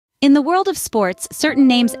In the world of sports, certain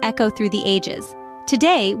names echo through the ages.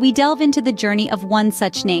 Today, we delve into the journey of one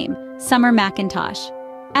such name, Summer McIntosh.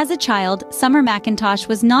 As a child, Summer McIntosh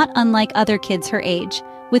was not unlike other kids her age,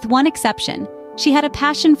 with one exception. She had a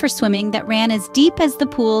passion for swimming that ran as deep as the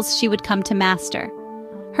pools she would come to master.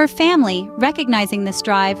 Her family, recognizing this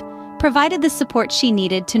drive, provided the support she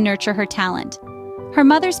needed to nurture her talent. Her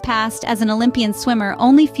mother's past as an Olympian swimmer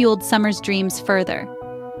only fueled Summer's dreams further.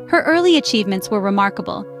 Her early achievements were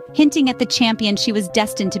remarkable, hinting at the champion she was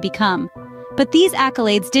destined to become. But these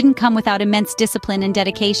accolades didn't come without immense discipline and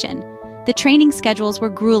dedication. The training schedules were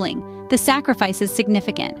grueling, the sacrifices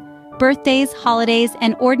significant. Birthdays, holidays,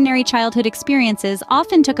 and ordinary childhood experiences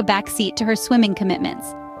often took a backseat to her swimming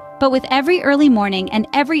commitments. But with every early morning and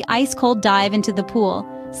every ice-cold dive into the pool,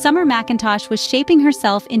 Summer McIntosh was shaping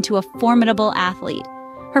herself into a formidable athlete.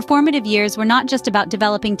 Her formative years were not just about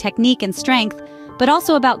developing technique and strength, but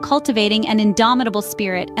also about cultivating an indomitable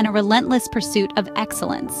spirit and a relentless pursuit of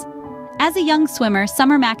excellence. As a young swimmer,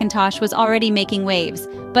 Summer McIntosh was already making waves,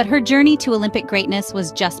 but her journey to Olympic greatness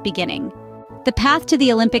was just beginning. The path to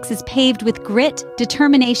the Olympics is paved with grit,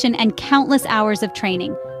 determination, and countless hours of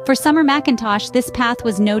training. For Summer McIntosh, this path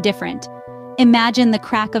was no different. Imagine the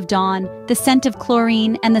crack of dawn, the scent of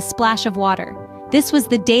chlorine, and the splash of water. This was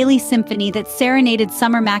the daily symphony that serenaded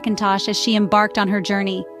Summer McIntosh as she embarked on her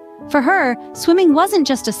journey. For her, swimming wasn't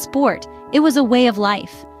just a sport, it was a way of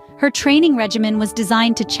life. Her training regimen was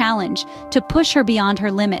designed to challenge, to push her beyond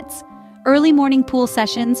her limits. Early morning pool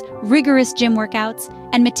sessions, rigorous gym workouts,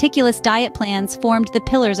 and meticulous diet plans formed the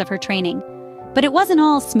pillars of her training. But it wasn't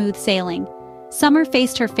all smooth sailing. Summer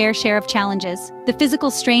faced her fair share of challenges. The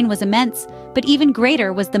physical strain was immense, but even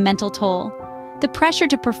greater was the mental toll. The pressure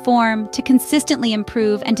to perform, to consistently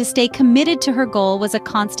improve, and to stay committed to her goal was a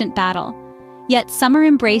constant battle. Yet Summer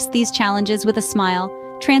embraced these challenges with a smile,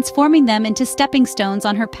 transforming them into stepping stones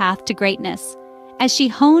on her path to greatness. As she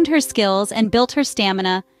honed her skills and built her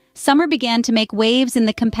stamina, Summer began to make waves in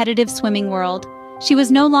the competitive swimming world. She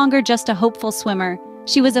was no longer just a hopeful swimmer,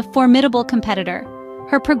 she was a formidable competitor.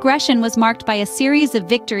 Her progression was marked by a series of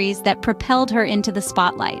victories that propelled her into the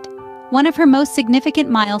spotlight. One of her most significant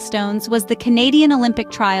milestones was the Canadian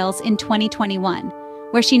Olympic Trials in 2021,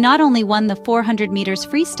 where she not only won the 400 meters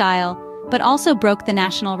freestyle, but also broke the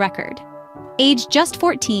national record. Aged just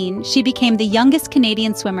 14, she became the youngest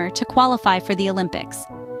Canadian swimmer to qualify for the Olympics.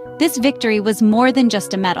 This victory was more than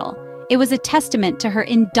just a medal. It was a testament to her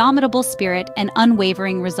indomitable spirit and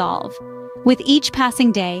unwavering resolve. With each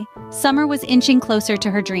passing day, Summer was inching closer to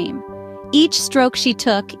her dream. Each stroke she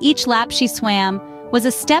took, each lap she swam, was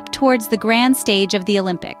a step towards the grand stage of the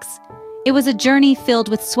Olympics. It was a journey filled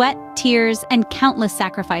with sweat, tears, and countless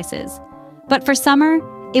sacrifices. But for Summer,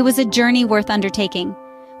 it was a journey worth undertaking.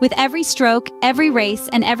 With every stroke, every race,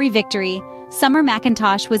 and every victory, Summer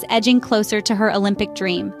McIntosh was edging closer to her Olympic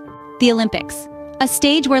dream. The Olympics, a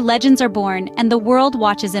stage where legends are born and the world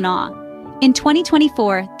watches in awe. In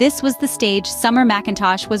 2024, this was the stage Summer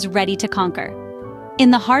McIntosh was ready to conquer.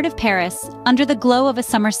 In the heart of Paris, under the glow of a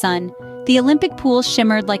summer sun, the Olympic pool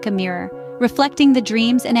shimmered like a mirror, reflecting the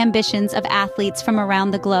dreams and ambitions of athletes from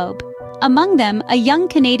around the globe. Among them, a young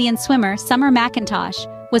Canadian swimmer, Summer McIntosh,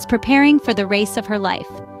 was preparing for the race of her life.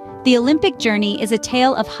 The Olympic journey is a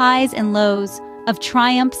tale of highs and lows, of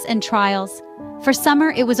triumphs and trials. For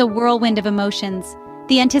Summer, it was a whirlwind of emotions.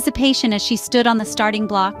 The anticipation as she stood on the starting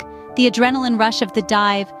block, the adrenaline rush of the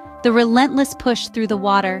dive, the relentless push through the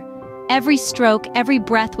water. Every stroke, every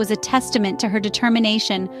breath was a testament to her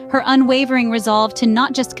determination, her unwavering resolve to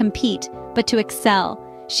not just compete, but to excel.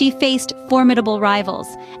 She faced formidable rivals,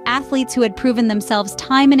 athletes who had proven themselves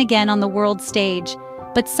time and again on the world stage.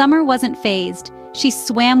 But Summer wasn't fazed. She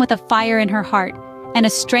swam with a fire in her heart and a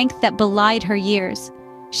strength that belied her years.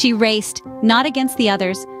 She raced, not against the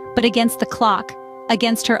others, but against the clock,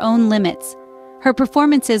 against her own limits. Her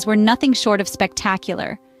performances were nothing short of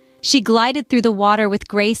spectacular. She glided through the water with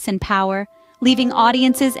grace and power, leaving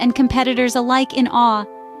audiences and competitors alike in awe.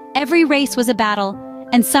 Every race was a battle,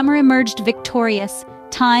 and Summer emerged victorious,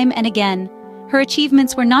 time and again. Her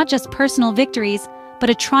achievements were not just personal victories, but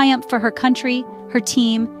a triumph for her country, her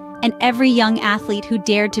team, and every young athlete who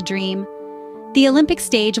dared to dream. The Olympic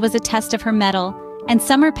stage was a test of her mettle, and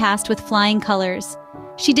Summer passed with flying colors.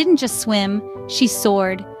 She didn't just swim, she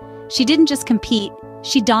soared. She didn't just compete,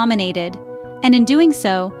 she dominated. And in doing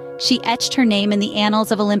so, she etched her name in the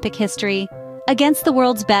annals of Olympic history. Against the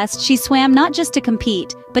world's best, she swam not just to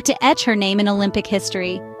compete, but to etch her name in Olympic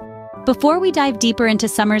history. Before we dive deeper into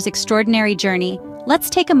Summer's extraordinary journey, let's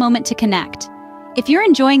take a moment to connect. If you're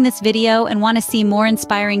enjoying this video and want to see more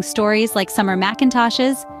inspiring stories like Summer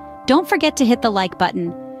McIntosh's, don't forget to hit the like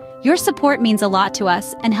button. Your support means a lot to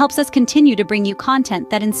us and helps us continue to bring you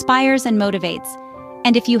content that inspires and motivates.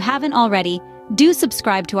 And if you haven't already, do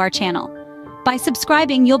subscribe to our channel. By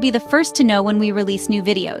subscribing, you'll be the first to know when we release new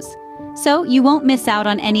videos, so you won't miss out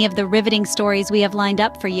on any of the riveting stories we have lined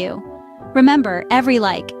up for you. Remember, every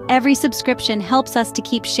like, every subscription helps us to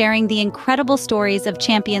keep sharing the incredible stories of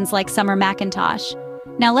champions like Summer McIntosh.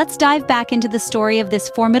 Now let's dive back into the story of this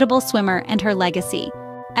formidable swimmer and her legacy.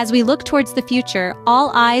 As we look towards the future, all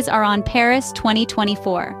eyes are on Paris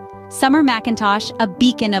 2024. Summer McIntosh, a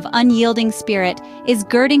beacon of unyielding spirit, is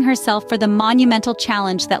girding herself for the monumental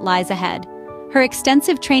challenge that lies ahead. Her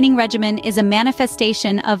extensive training regimen is a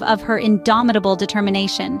manifestation of her indomitable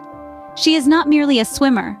determination. She is not merely a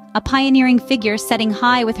swimmer, a pioneering figure setting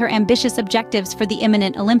high with her ambitious objectives for the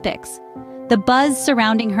imminent Olympics. The buzz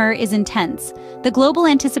surrounding her is intense. The global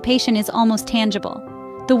anticipation is almost tangible.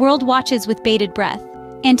 The world watches with bated breath,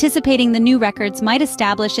 anticipating the new records might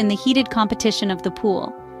establish in the heated competition of the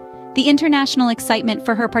pool. The international excitement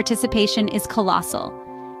for her participation is colossal,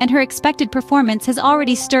 and her expected performance has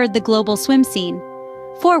already stirred the global swim scene.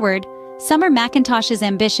 Forward, Summer McIntosh's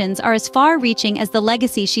ambitions are as far-reaching as the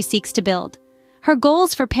legacy she seeks to build. Her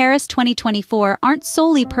goals for Paris 2024 aren't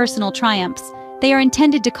solely personal triumphs, they are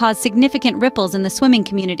intended to cause significant ripples in the swimming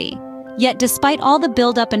community. Yet despite all the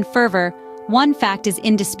build-up and fervor, one fact is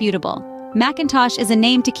indisputable. McIntosh is a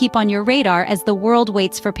name to keep on your radar as the world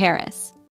waits for Paris.